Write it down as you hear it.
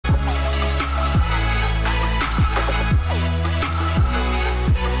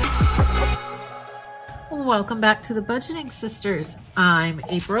welcome back to the Budgeting Sisters. I'm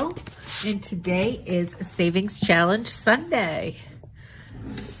April, and today is Savings Challenge Sunday.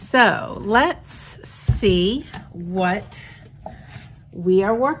 So let's see what we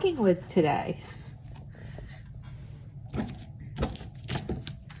are working with today.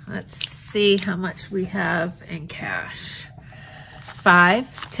 Let's see how much we have in cash.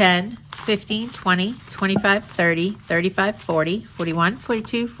 5, 10, 15, 20, 25, 30, 35, 40, 41,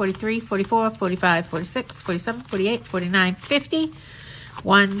 42, 43, 44, 45, 46, 47, 48, 49, 50.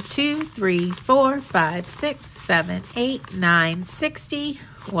 1, 2, 3, 4, 5, 6, 7, 8, 9, 60.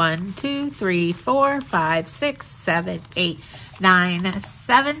 1, 2, 3, 4, 5, 6, 7, 8, 9,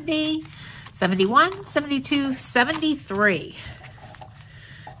 70, 71, 72, 73.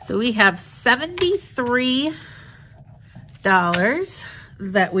 So we have $73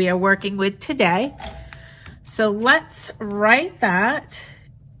 that we are working with today. So let's write that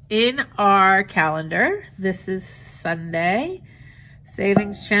in our calendar. This is Sunday.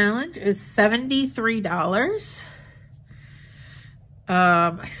 Savings challenge is $73.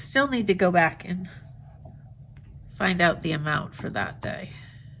 I still need to go back and find out the amount for that day.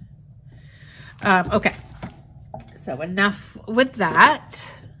 Okay, so enough with that.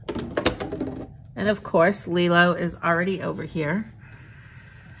 And of course, Lilo is already over here.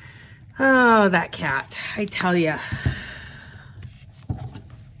 Oh, that cat, I tell ya.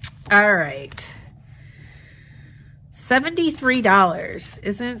 All right. $73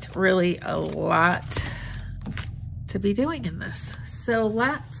 isn't really a lot to be doing in this. So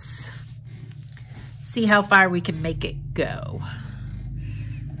let's see how far we can make it go.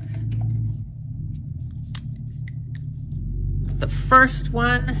 The first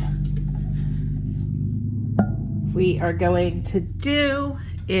one we are going to do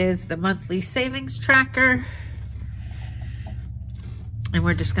is the monthly savings tracker. And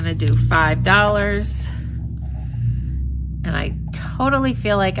we're just gonna do $5. And I totally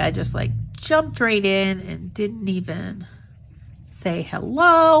feel like I just jumped right in and didn't even say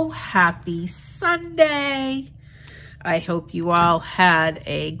hello. Happy Sunday. I hope you all had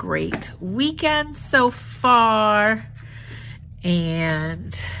a great weekend so far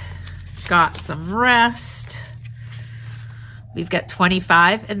and got some rest. We've got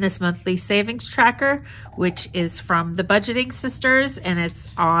 25 in this monthly savings tracker, which is from the Budgeting Sisters, and it's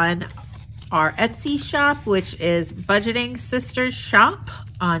on our Etsy shop, which is Budgeting Sisters Shop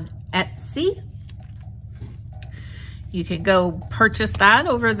on Etsy. You can go purchase that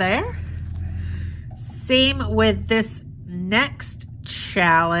over there. Same with this next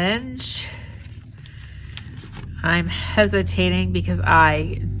challenge. I'm hesitating because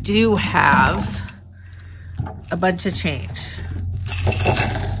I do have a bunch of change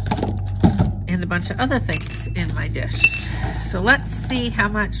and a bunch of other things in my dish. So let's see how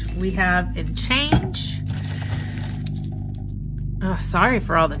much we have in change. Oh, sorry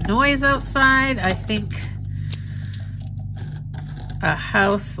for all the noise outside. I think a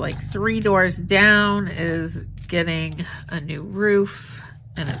house 3 doors down is getting a new roof,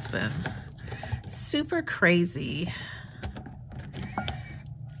 and it's been super crazy.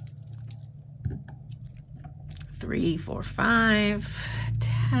 3, 4, 5,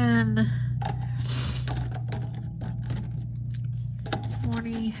 10,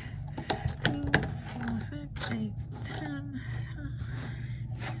 40, 2, 4, 6, 8, 10.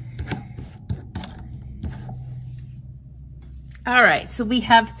 All right, so we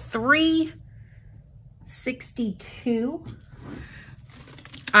have 362.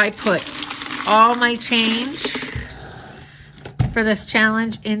 I put all my change for this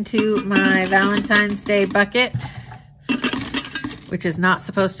challenge into my Valentine's Day bucket, which is not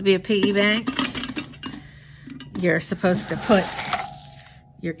supposed to be a piggy bank. You're supposed to put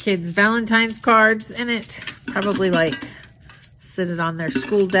your kids' Valentine's cards in it, probably sit it on their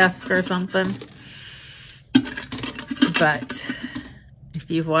school desk or something. But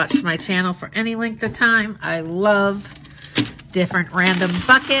if you've watched my channel for any length of time, I love different random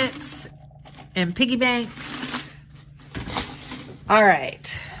buckets and piggy banks. All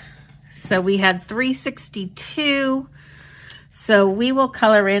right, so we had 362. So we will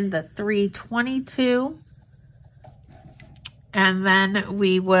color in the 322. And then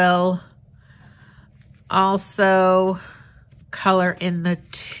we will also color in the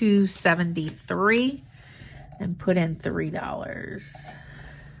 273 and put in $3.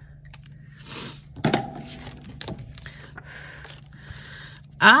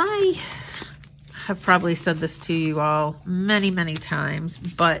 I have probably said this to you all many, many times,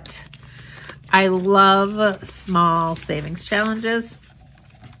 but I love small savings challenges.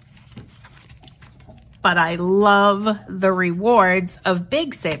 but I love the rewards of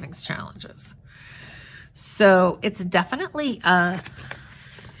big savings challenges. So it's definitely a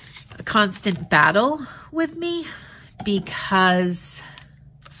constant battle with me because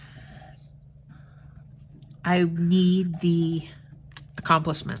I need the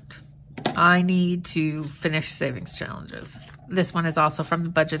accomplishment. I need to finish savings challenges. This one is also from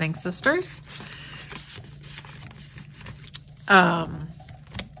the Budgeting Sisters.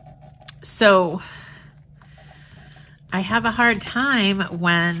 So I have a hard time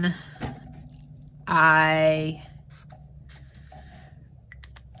when I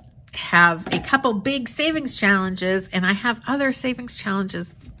have a couple big savings challenges and I have other savings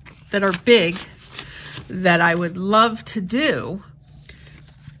challenges that are big that I would love to do.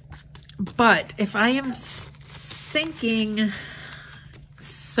 But if I am sinking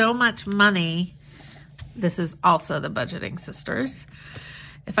so much money, this is also the Budgeting Sisters.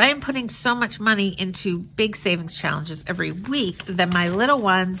 If I am putting so much money into big savings challenges every week, then my little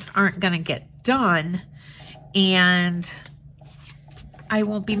ones aren't going to get done and I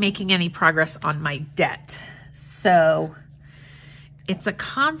won't be making any progress on my debt. So it's a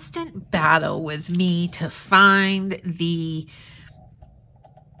constant battle with me to find the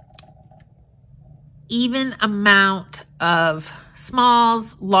even amount of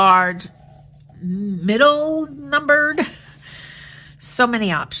smalls, large, middle numbered, so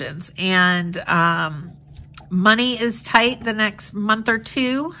many options. And money is tight the next month or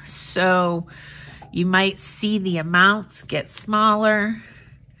two, so you might see the amounts get smaller,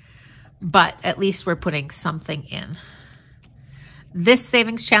 but at least we're putting something in. This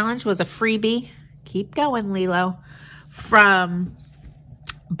savings challenge was a freebie. Keep going, Lilo. From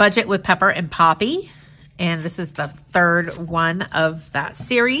Budget with Pepper and Poppy. And this is the third one of that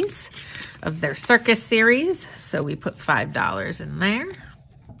series, of their circus series. So we put $5 in there.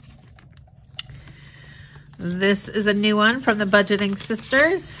 This is a new one from the Budgeting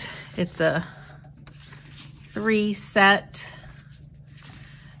Sisters. It's a 3-set.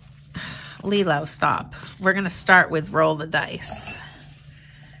 Lilo, stop. We're going to start with roll the dice.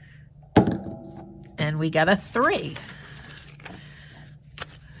 And we got a 3.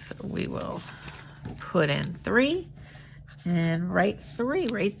 So we will put in 3 and write 3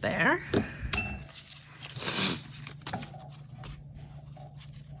 right there.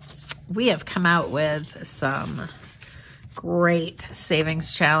 We have come out with some great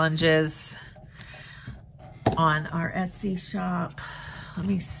savings challenges on our Etsy shop. Let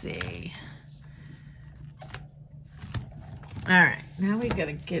me see. All right, now we got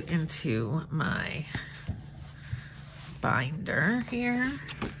to get into my binder here.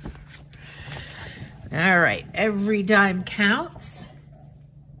 All right, Every Dime Counts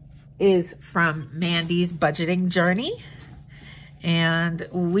is from Mandy's Budgeting Journey. And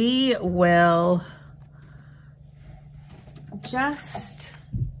we will just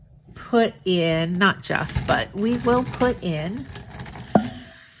put in, not just, but we will put in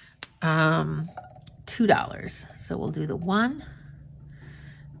 $2. So we'll do the 1,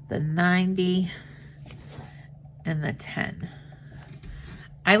 the 90, and the 10.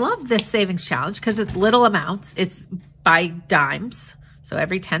 I love this savings challenge because it's little amounts. It's by dimes, so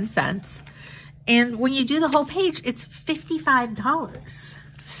every 10 cents. And when you do the whole page, it's $55.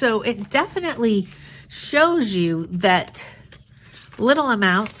 So it definitely shows you that little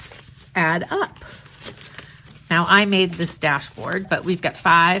amounts add up. Now I made this dashboard, but we've got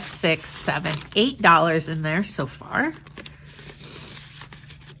 $5, $6, $7, $8 in there so far.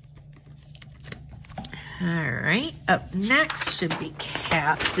 All right, up next should be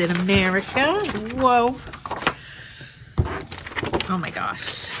Captain America. Whoa. Oh my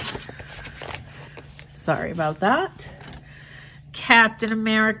gosh. Sorry about that. Captain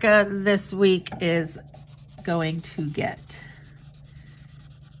America this week is going to get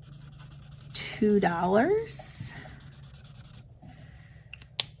 $2.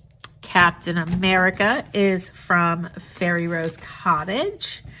 Captain America is from Fairy Rose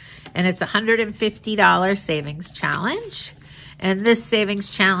Cottage, and it's a $150 savings challenge. And this savings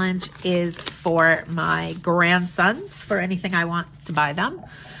challenge is for my grandsons, for anything I want to buy them.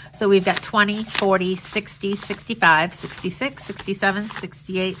 So we've got 20, 40, 60, 65, 66, 67,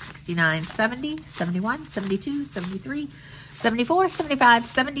 68, 69, 70, 71, 72, 73, 74, 75,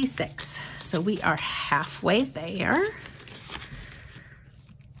 76. So we are halfway there.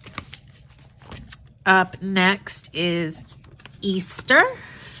 Up next is Easter.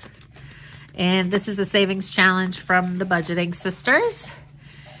 And this is a savings challenge from the Budgeting Sisters.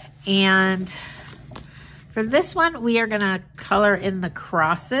 And for this one, we are going to color in the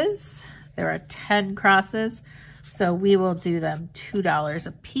crosses. There are 10 crosses, so we will do them $2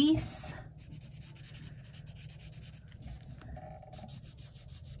 a piece.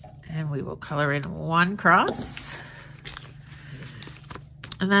 And we will color in 1 cross.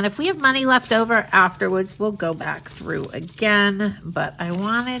 And then if we have money left over afterwards, we'll go back through again. But I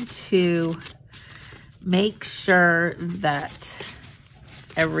wanted to make sure that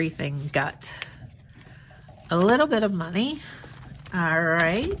everything got a little bit of money. All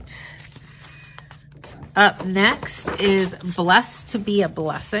right. Up next is Blessed to Be a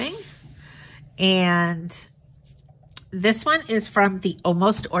Blessing. And this one is from the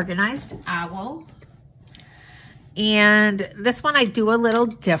Almost Organized Owl. And this one I do a little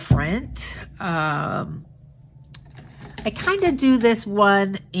different. I kind of do this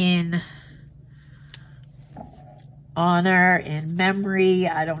one in honor, in memory,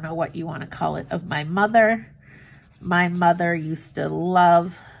 I don't know what you want to call it, of my mother. My mother used to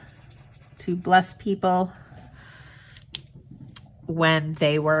love to bless people when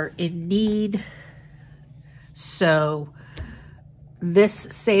they were in need. So this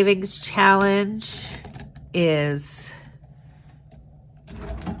savings challenge is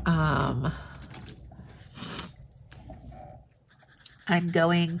I'm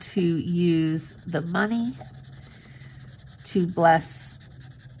going to use the money to bless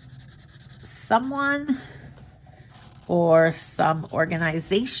someone or some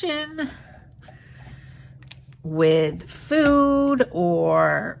organization with food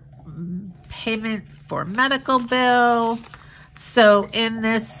or payment for medical bill. So in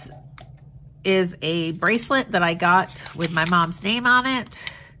this is a bracelet that I got with my mom's name on it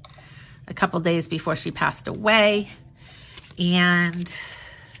a couple days before she passed away. And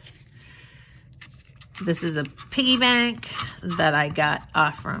this is a piggy bank that I got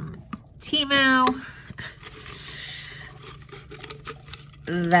off from Temu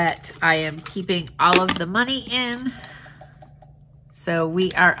that I am keeping all of the money in. So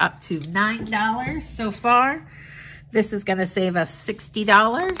we are up to $9 so far. This is going to save us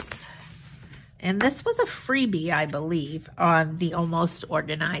 $60. And this was a freebie, I believe, on the Almost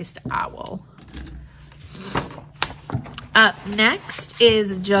Organized Owl. Up next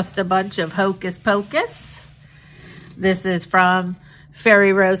is just a bunch of Hocus Pocus. This is from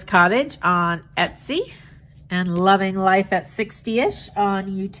Fairy Rose Cottage on Etsy and Loving Life at 60ish on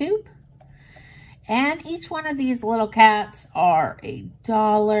YouTube. And each one of these little cats are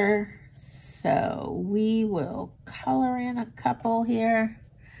 $1. So we will color in a couple here.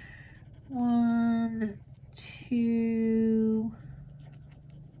 1, 2,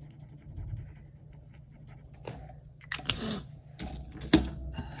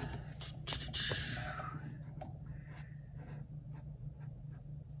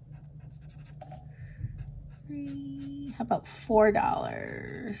 3, how about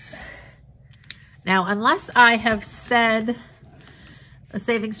 $4? Now, unless I have said a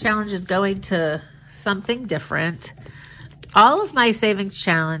savings challenge is going to something different, all of my savings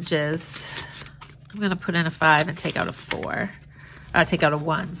challenges, I'm going to put in a 5 and take out a 4. Take out a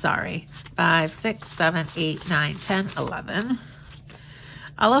 1, sorry. 5, 6, 7, 8, 9, 10, 11.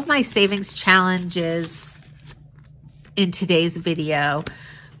 All of my savings challenges in today's video,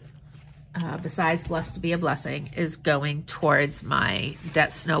 besides Blessed to Be a Blessing, is going towards my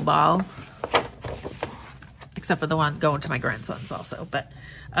debt snowball. Except for the one going to my grandsons also. But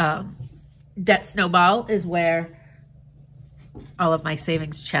debt snowball is where all of my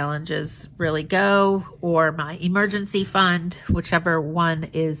savings challenges really go, or my emergency fund, whichever one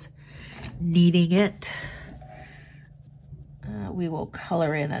is needing it. We will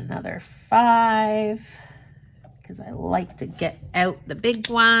color in another 5 because I like to get out the big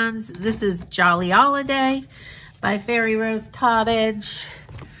ones. This is Jolly Holiday by Fairy Rose Cottage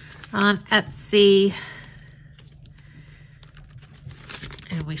on Etsy.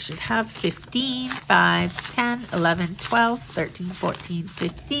 And we should have 15, 5, 10, 11, 12, 13, 14,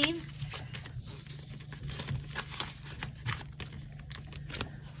 15.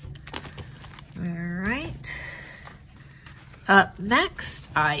 All right. Up next,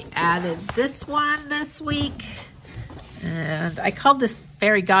 I added this one this week. And I called this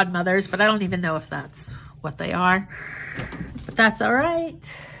Fairy Godmothers, but I don't even know if that's what they are. But that's all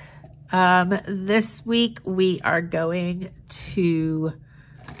right. This week, we are going to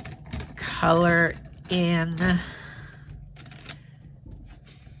color in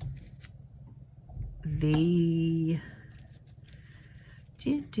the,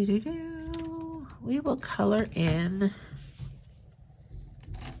 we will color in,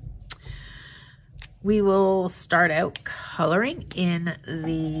 we will start out coloring in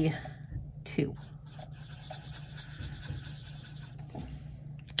the 2.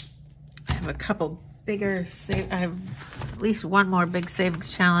 I have a couple bigger, I have at least one more big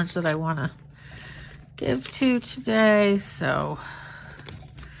savings challenge that I want to give to today. So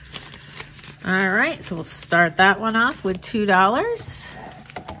All right, so we'll start that one off with $2.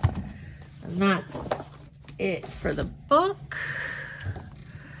 And that's it for the book.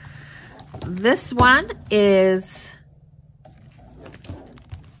 This one is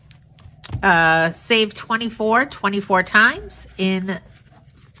save 24 times in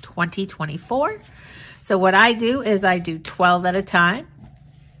 2024. So what I do is I do 12 at a time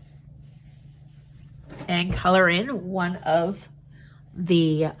and color in one of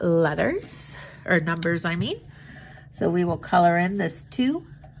the letters or numbers, I mean. So we will color in this 2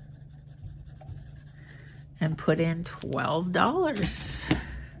 and put in $12.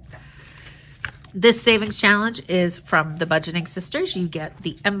 This savings challenge is from the Budgeting Sisters. You get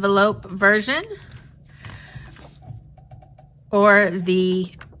the envelope version or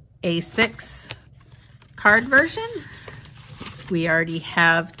the A6 card version. We already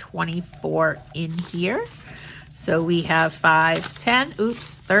have 24 in here. So we have 5, 10,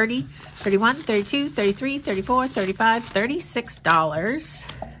 30, 31, 32, 33, 34, 35, $36.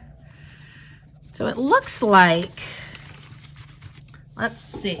 So it looks like, let's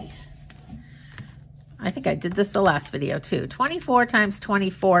see. I think I did this the last video too. 24 times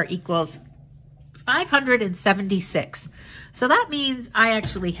 24 equals 576. So that means I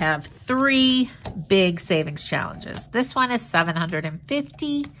actually have 3 big savings challenges. This one is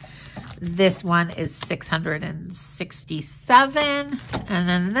 750. This one is 667. And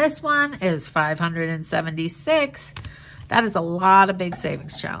then this one is 576. That is a lot of big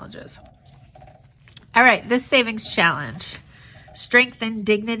savings challenges. All right, this savings challenge. Strength and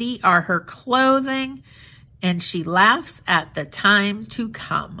dignity are her clothing, and she laughs at the time to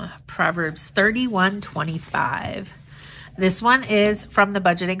come. Proverbs 31:25. This one is from the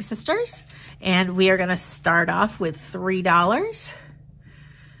Budgeting Sisters, and we are going to start off with $3.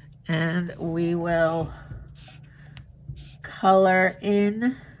 And we will color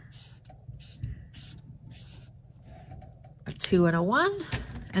in a 2 and a 1.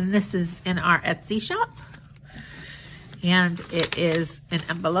 And this is in our Etsy shop. And it is an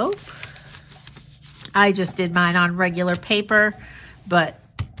envelope. I just did mine on regular paper, but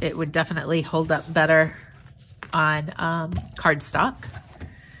it would definitely hold up better on cardstock.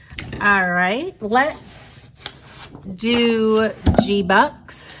 All right, let's do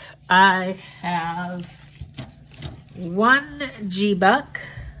G-Bucks. I have 1 G-Buck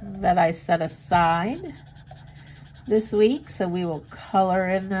that I set aside this week, so we will color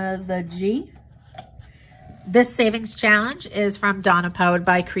in the G. This savings challenge is from Donna, powered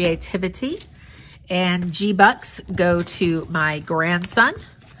by Creativity, and G-Bucks go to my grandson.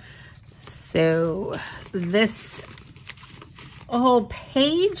 So this whole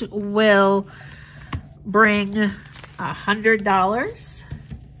page will bring $100.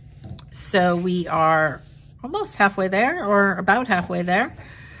 So we are almost halfway there, or about halfway there.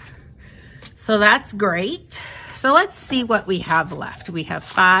 So that's great. So let's see what we have left. We have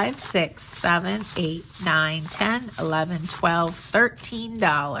 5, 6, 7, 8, 9, 10, 11, 12,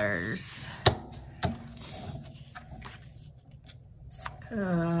 $13.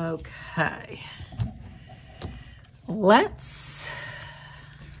 Okay. Let's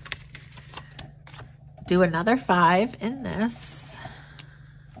do another 5 in this.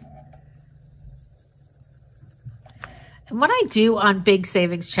 And what I do on big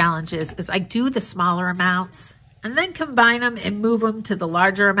savings challenges is I do the smaller amounts and then combine them and move them to the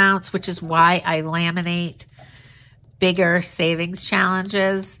larger amounts, which is why I laminate bigger savings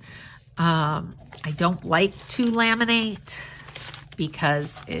challenges. I don't like to laminate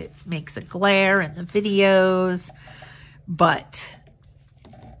because it makes a glare in the videos, but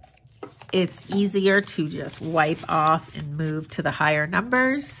it's easier to just wipe off and move to the higher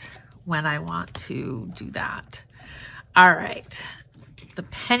numbers when I want to do that. All right, the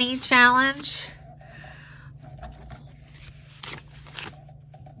penny challenge.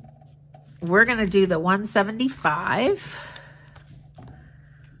 We're going to do the 175.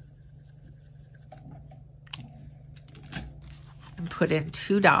 And put in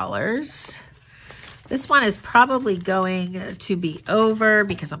 $2. This one is probably going to be over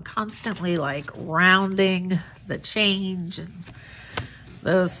because I'm constantly like rounding the change and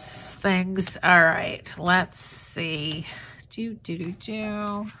those things. All right, let's see. We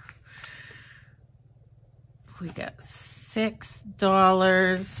got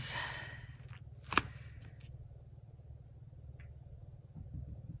 $6.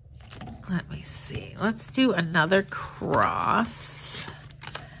 Let me see. Let's do another cross.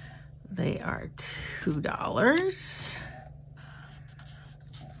 They are $2.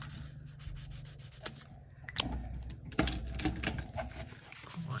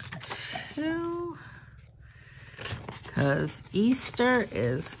 One, two. Because Easter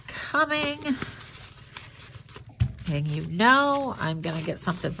is coming. And you know I'm going to get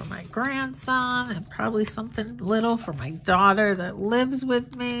something for my grandson and probably something little for my daughter that lives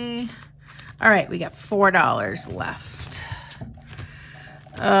with me. All right, we got $4 left.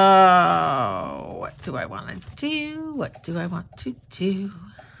 Oh, what do I want to do? What do I want to do?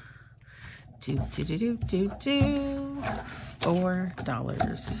 Do.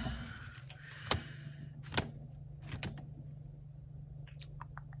 $4.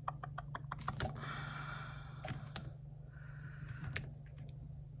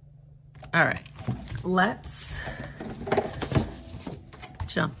 All right, let's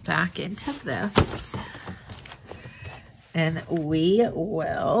jump back into this, and we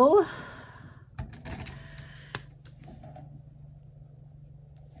will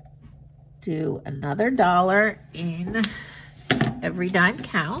do another $1 in Every Dime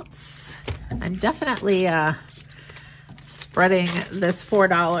Counts. I'm definitely spreading this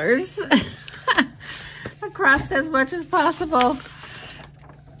 $4 across as much as possible.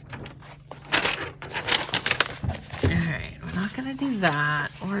 Not gonna do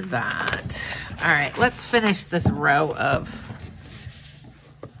that or that. All right, let's finish this row of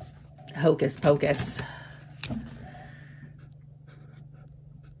Hocus Pocus.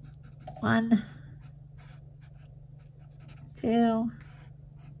 1, 2,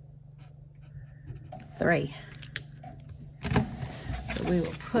 3. So we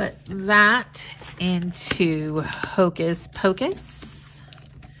will put that into Hocus Pocus.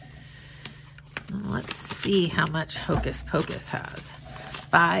 Let's see how much Hocus Pocus has.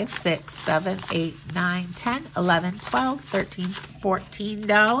 5, 6, 7, 8, 9, 10, 11, 12, 13,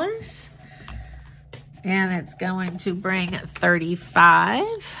 $14. And it's going to bring 35.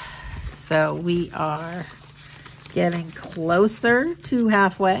 So we are getting closer to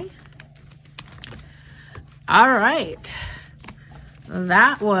halfway. All right.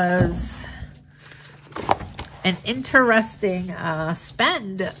 That was an interesting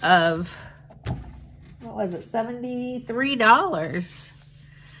spend of, what was it, $73.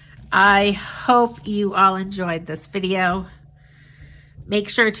 I hope you all enjoyed this video. Make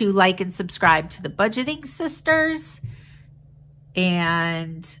sure to like and subscribe to the Budgeting Sisters,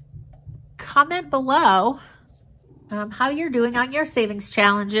 and comment below how you're doing on your savings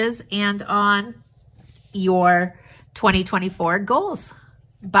challenges and on your 2024 goals.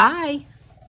 Bye.